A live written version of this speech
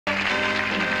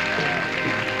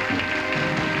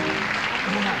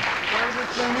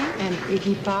and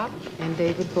Iggy Pop and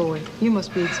David Bowie. You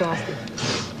must be exhausted.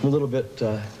 I'm a little bit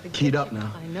keyed up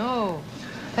now. I know.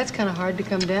 That's kind of hard to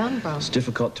come down from. It's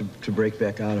difficult to break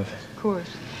back out of. Of course.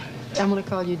 I'm going to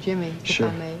call you Jimmy, sure,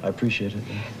 if I may. I appreciate it.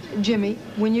 Jimmy,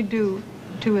 when you do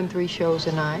 2 and 3 shows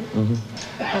a night,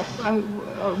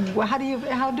 how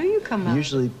do you come out?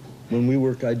 Usually, when we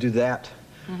work, I do that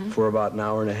for about an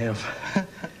hour and a half.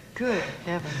 Good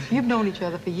heavens. You've known each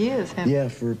other for years, haven't you? Yeah,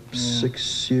 for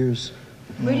 6 years.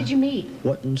 Where did you meet?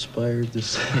 What inspired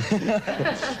this?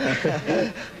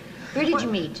 Where did you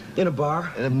meet? In a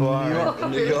bar. In a bar.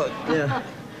 In New York. Yeah.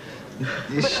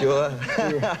 You sure?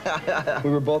 We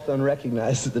were both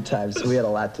unrecognized at the time, so we had a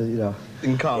lot to,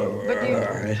 in common.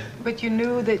 But you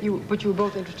knew that you were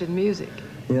both interested in music.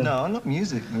 Yeah. No, not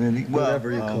music, really.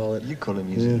 Whatever you call it. You call it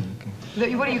music. Yeah.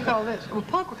 Okay. What do you call this? Well,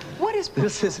 punk rock. What is punk rock?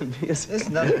 This isn't music. It's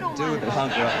nothing to do with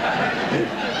punk rock.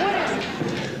 What is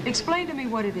it? Explain to me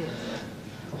what it is.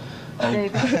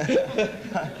 David?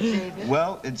 David?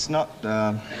 Well, it's not...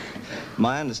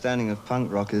 my understanding of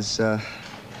punk rock is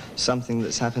something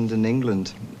that's happened in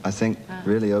England, I think,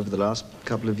 really over the last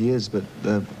couple of years. But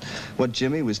what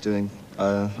Jimmy was doing,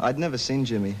 I'd never seen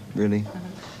Jimmy, really.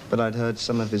 But I'd heard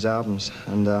some of his albums,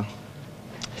 and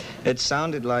it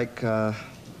sounded like, I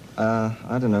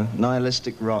don't know,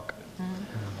 nihilistic rock.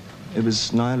 It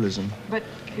was nihilism. But,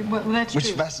 well, that's Which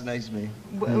true. fascinates me.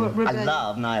 I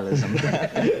love nihilism.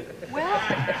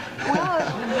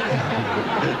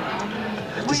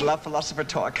 Just love philosopher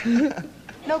talk.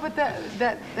 No, but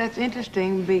that's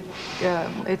interesting.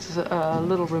 It's a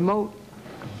little remote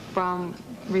from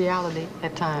reality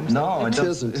at times. No, it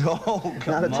isn't. Oh,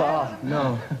 Not at all.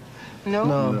 No. No?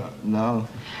 No. No.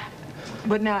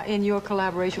 But now, in your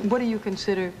collaboration, what do you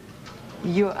consider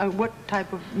your... what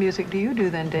type of music do you do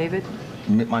then, David?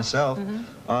 Myself?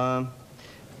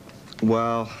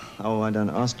 Well, I don't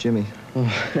know. Ask Jimmy.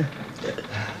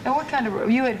 And what kind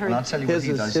of... You had heard... And I'll tell you what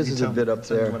he does. His is a bit up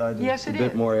there. What I do. Yes, it is. A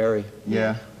bit more airy.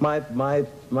 Yeah.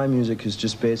 My music is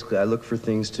just basically, I look for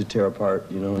things to tear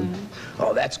apart, and,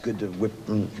 oh, that's good to whip,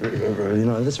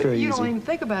 that's very easy. You don't even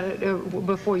think about it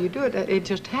before you do it. It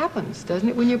just happens, doesn't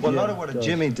it, when you... Well, a lot of what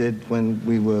Jimmy did when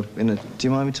we were in a... Do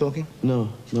you mind me talking? No.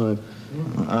 You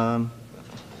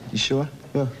sure?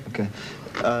 Yeah. Okay.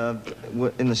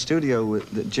 In the studio,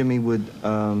 Jimmy would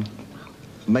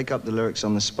make up the lyrics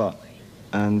on the spot,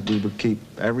 and we would keep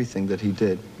everything that he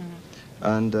did,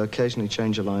 and occasionally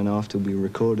change a line after we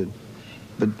recorded.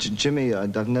 But Jimmy,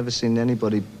 I've never seen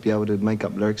anybody be able to make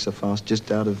up lyrics so fast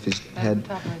just out of his head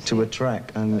to a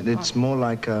track, and it's more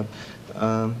like a,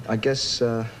 I guess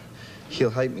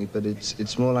he'll hate me, but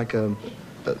it's more like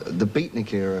the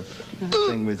beatnik era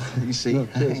thing with, you see.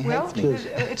 Well,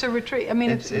 it's a retreat. I mean,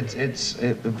 it's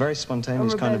a very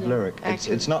spontaneous kind of lyric.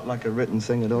 It's not like a written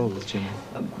thing at all with Jimmy.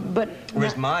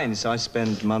 Whereas mine is I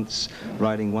spend months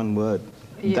writing one word.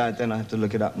 Yeah. Then I have to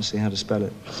look it up and see how to spell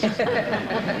it.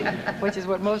 Which is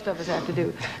what most of us have to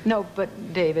do. No, but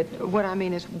David, what I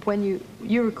mean is when you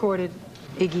recorded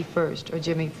Iggy first or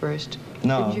Jimmy first.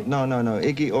 No.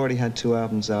 Iggy already had 2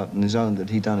 albums out on his own that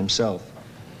he'd done himself.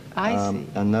 I see.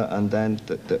 And then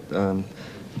the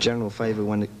general favor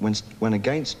went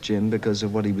against Jim because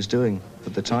of what he was doing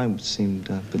at the time. Seemed.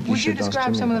 But Would you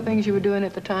describe some of the things you were doing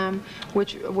at the time,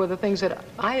 which were the things that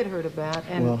I had heard about?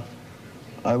 And well,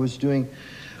 I was doing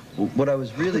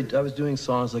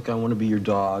songs like I Want to Be Your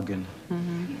Dog and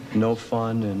No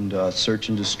Fun and Search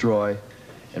and Destroy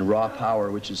and Raw Power,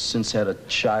 which has since had a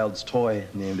child's toy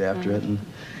named after it.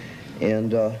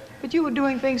 And but you were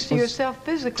doing things to yourself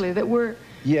physically that were...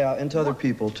 Yeah, and to other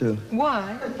people, too.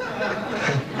 Why?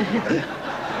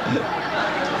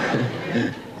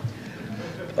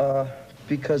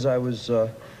 Because I was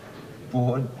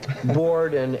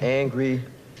bored and angry,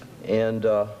 and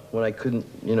when I couldn't,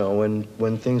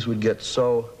 when things would get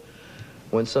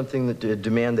when something that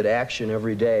demanded action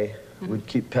every day would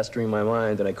keep pestering my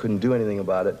mind and I couldn't do anything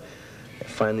about it,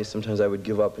 finally sometimes I would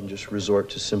give up and just resort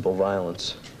to simple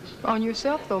violence. On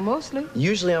yourself, though, mostly?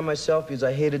 Usually on myself, because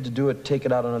I hated to take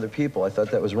it out on other people. I thought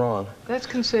that was wrong. That's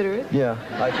considerate. Yeah,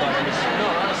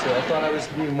 honestly, I thought I was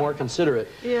being more considerate.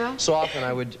 Yeah. So often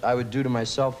I would do to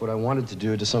myself what I wanted to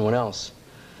do to someone else.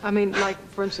 I mean, like,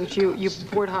 for instance, you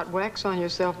poured hot wax on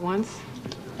yourself once.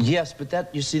 Yes, but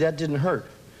that didn't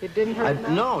hurt. It didn't hurt?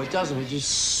 No, it doesn't. It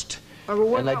just...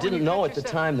 And I didn't know at the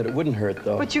time that it wouldn't hurt,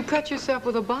 though. But you cut yourself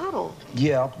with a bottle.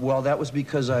 Yeah, well, that was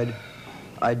because I'd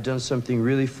done something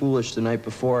really foolish the night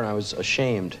before, and I was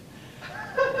ashamed.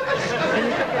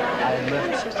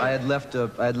 I had left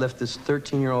this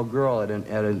 13-year-old girl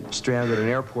stranded at an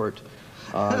airport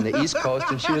on the East Coast,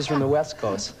 and she was from the West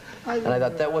Coast. And I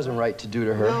thought that wasn't right to do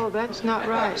to her. No, that's not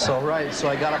right. So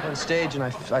I got up on stage, and I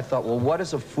thought, well, what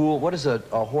is a fool, what is a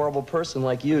horrible person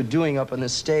like you doing up on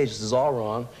this stage? This is all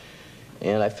wrong.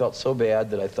 And I felt so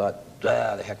bad that I thought,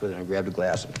 the heck with it. I grabbed a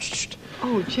glass and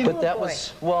Oh, Jimmy. But that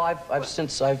was, well, I've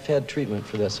had treatment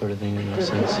for that sort of thing, you know,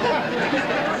 since.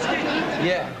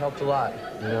 Yeah, it helped a lot,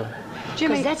 you know.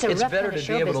 Jimmy, that's a It's rough better kind of to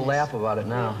show be able to business. laugh about it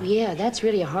now. Yeah, that's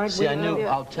really a hard See, way I to knew, go.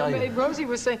 I'll tell you. Rosie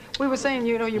was saying, we were saying,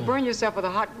 you know, you burn yourself with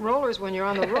the hot rollers when you're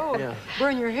on the road. Yeah.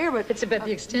 Burn your hair, but... It's about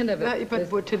the extent of it.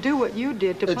 But to do what you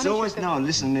did, to It's punish always, yourself... no,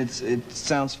 listen, it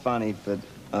sounds funny, but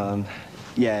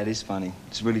yeah, it is funny.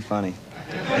 It's really funny.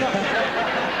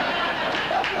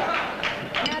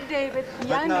 Now, David,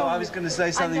 But no, I was going to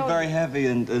say something very heavy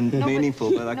and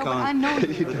meaningful, but I no, can't. But I know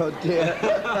You you. don't dare.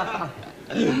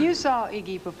 When you saw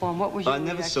Iggy perform, what was your I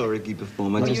never reaction? saw Iggy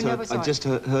perform. Oh, you never saw I it? just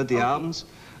heard the albums,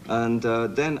 and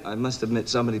then I must admit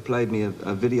somebody played me a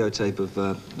videotape of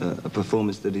a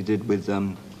performance that he did with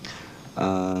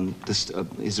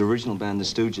his original band, the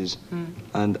Stooges,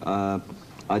 and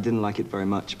I didn't like it very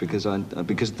much because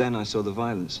then I saw the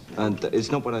violence, and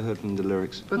it's not what I heard from the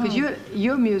lyrics. Because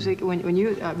your music, when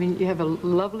you, I mean, you have a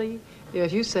lovely,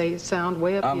 as you say, sound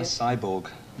way up I'm here. a cyborg.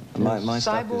 My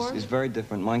stuff Cyborg? is very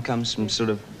different. Mine comes from sort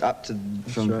of up to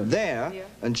from there, Yeah.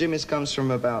 and Jimmy's comes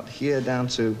from about here down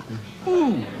to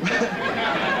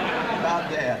about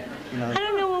there. You know. I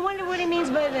don't know. I wonder what he means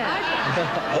by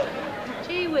that.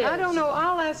 Gee whiz. I don't know.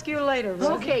 I'll ask you later.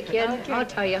 Rosie. Okay, kid. I'll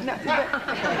tell you. No,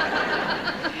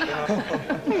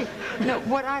 no,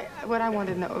 what I want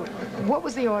to know, what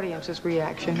was the audience's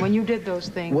reaction when you did those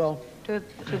things? Well, to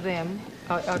them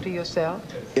or to yourself?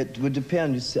 it would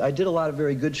depend. You see, I did a lot of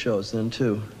very good shows then,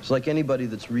 too. It's like anybody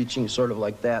that's reaching sort of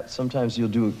like that, sometimes you'll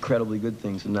do incredibly good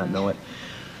things and not know it.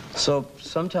 So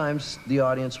sometimes the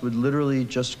audience would literally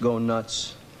just go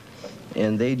nuts,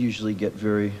 and they'd usually get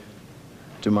very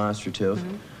demonstrative.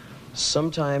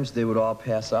 Sometimes they would all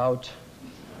pass out.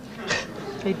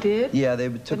 They did? Yeah, they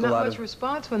took But a not lot much of...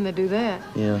 response when they do that.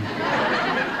 Yeah.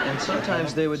 And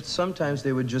sometimes they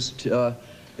would just,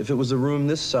 if it was a room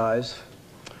this size,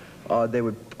 they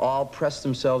would all press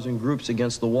themselves in groups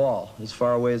against the wall as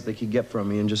far away as they could get from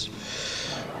me, and just,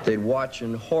 they'd watch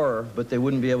in horror, but they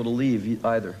wouldn't be able to leave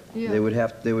either. Yeah.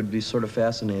 They would be sort of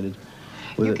fascinated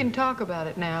with You it. can talk about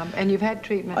it now, and you've had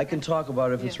treatment. I can talk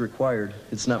about it if it's Yeah. required.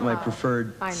 It's not my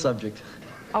preferred I know. subject.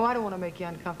 Oh, I don't want to make you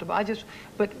uncomfortable.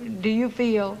 But do you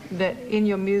feel that in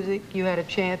your music you had a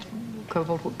chance,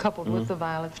 coupled with the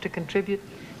violence, to contribute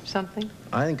something?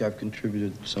 I think I've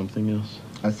contributed something else.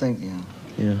 I think, yeah.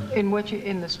 Yeah.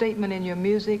 In the statement in your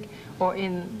music, or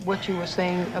in what you were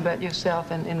saying about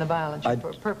yourself and in the violence you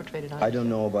perpetrated on I don't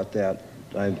know about that,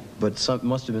 but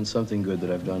must have been something good that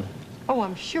I've done. Oh,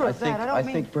 I'm sure of that. I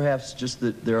think perhaps just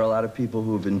that there are a lot of people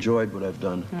who have enjoyed what I've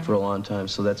done for a long time,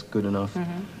 so that's good enough,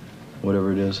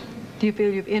 whatever it is. Do you feel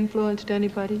you've influenced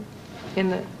anybody in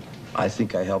the... I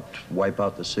think I helped wipe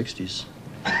out the 60s.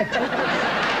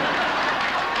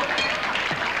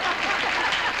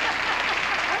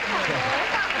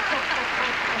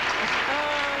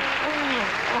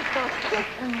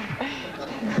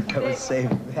 I was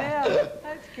saving that. Yeah,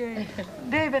 that's great.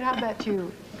 David, how about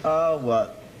you?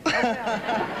 What?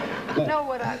 No,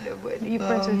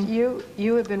 for instance,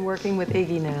 you have been working with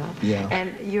Iggy now. Yeah.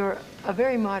 And you're a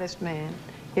very modest man.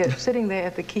 You're sitting there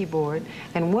at the keyboard,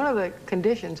 and one of the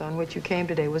conditions on which you came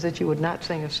today was that you would not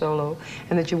sing a solo,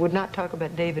 and that you would not talk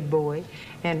about David Bowie.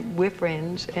 And we're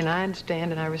friends, and I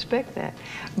understand and I respect that.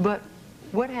 But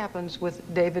what happens with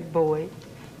David Bowie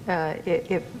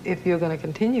if you're going to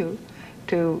continue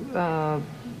to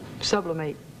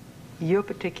sublimate your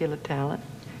particular talent?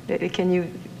 Can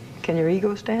your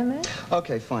ego stand that?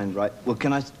 Okay, fine, right. Well,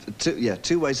 can I...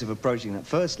 two ways of approaching that.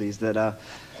 Firstly is that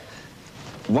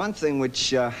one thing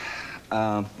which I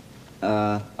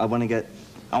want to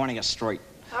get straight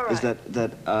is that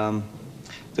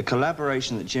the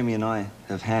collaboration that Jimmy and I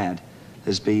have had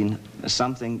has been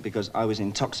something because I was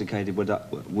intoxicated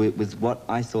with what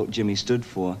I thought Jimmy stood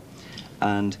for,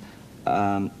 and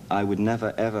I would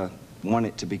never ever want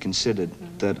it to be considered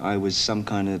that I was some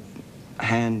kind of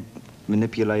hand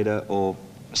manipulator or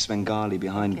Svengali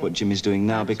behind what Jimmy's doing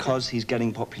now, because he's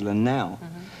getting popular now.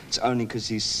 It's only because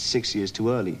he's 6 years too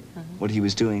early. What he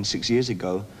was doing 6 years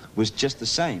ago was just the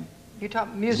same. You're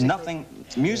talking There's musically. nothing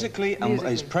musically, and his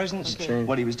Musically. presence, Okay.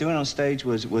 what he was doing on stage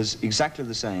was exactly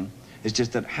the same. It's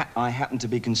just that I happen to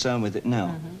be concerned with it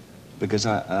now, because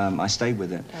I stayed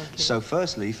with it. Okay. So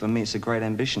firstly, for me, it's a great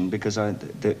ambition, because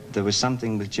there was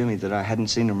something with Jimmy that I hadn't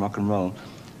seen in rock and roll,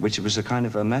 which was a kind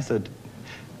of a method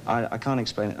I can't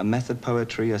explain it. A method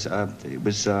poetry. It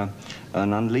was an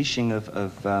unleashing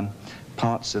of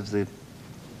parts of the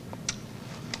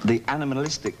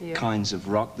animalistic kinds of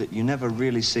rock that you never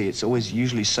really see. It's always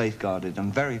usually safeguarded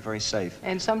and very, very safe.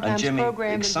 And sometimes Jimmy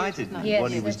programmed excited Yes,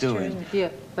 what he was that's doing. true. Yeah,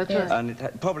 that's right. And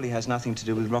it probably has nothing to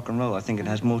do with rock and roll. I think it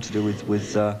has more to do with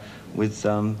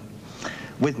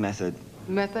method.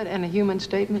 Method and a human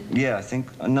statement? Yeah, I think,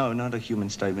 no, not a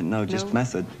human statement, no, just No?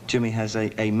 method. Jimmy has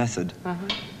a method.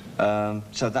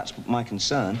 So that's my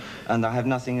concern, and I have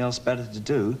nothing else better to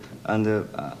do, and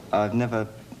I've never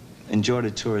enjoyed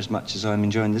a tour as much as I'm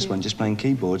enjoying this one, just playing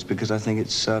keyboards, because I think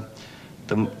it's as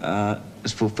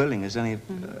fulfilling as any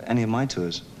of my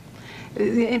tours.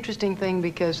 The interesting thing,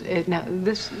 because now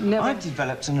this never... I've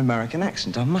developed an American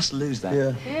accent. I must lose that.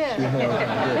 Yeah.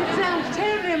 Yeah. It sounds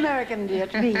terribly American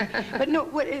to me. But no,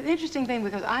 what the interesting thing,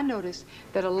 because I noticed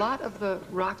that a lot of the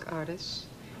rock artists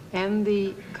and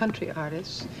the country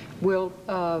artists will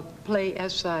play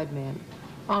as sidemen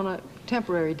on a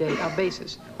temporary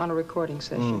basis on a recording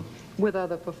session with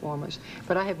other performers.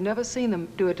 But I have never seen them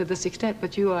do it to this extent.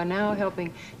 But you are now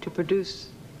helping to produce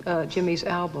Jimmy's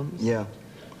albums. Yeah.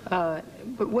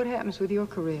 But what happens with your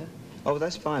career? Oh,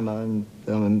 that's fine.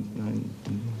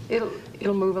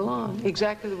 It'll move along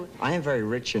exactly the way. I am very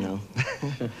rich, you know.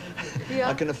 Yeah.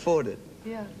 I can afford it.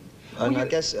 Yeah. And Well,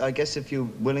 I guess if you're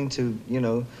willing to, you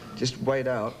know, just wait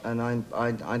out, and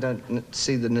I don't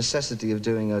see the necessity of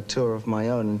doing a tour of my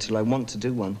own until I want to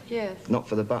do one. Yes. Not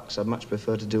for the bucks. I'd much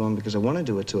prefer to do one because I want to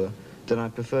do a tour. Then I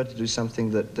prefer to do something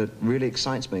that really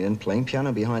excites me, and playing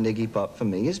piano behind Iggy Pop for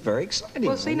me is very exciting.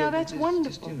 Well, see, now that's Just,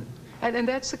 wonderful. you know. And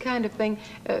that's the kind of thing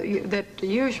that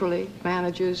usually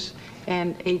managers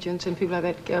and agents and people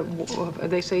like that,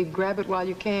 they say grab it while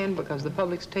you can because the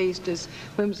public's taste is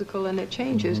whimsical and it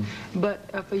changes.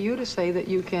 But for you to say that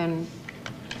you can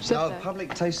sit No, back.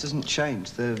 public taste doesn't change.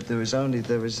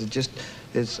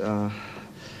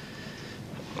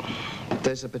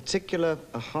 There's a particular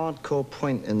hardcore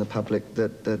point in the public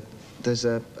that there's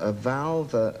a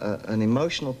valve, an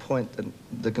emotional point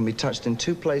that can be touched in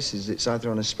two places. It's either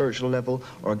on a spiritual level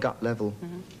or a gut level.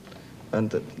 And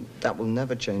that will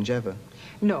never change, ever.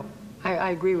 No, I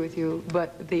agree with you,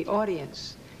 but the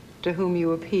audience to whom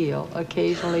you appeal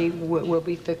occasionally will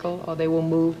be fickle, or they will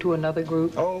move to another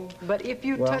group. Oh, But if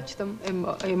you well. touch them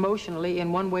emotionally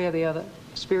in one way or the other,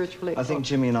 spiritually... I think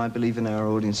Jimmy and I believe in our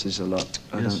audiences a lot.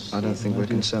 Yes. I don't think we're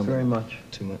concerned Very with much.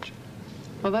 too much.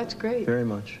 Well, that's great. Very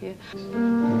much. Yeah.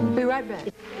 Be right back.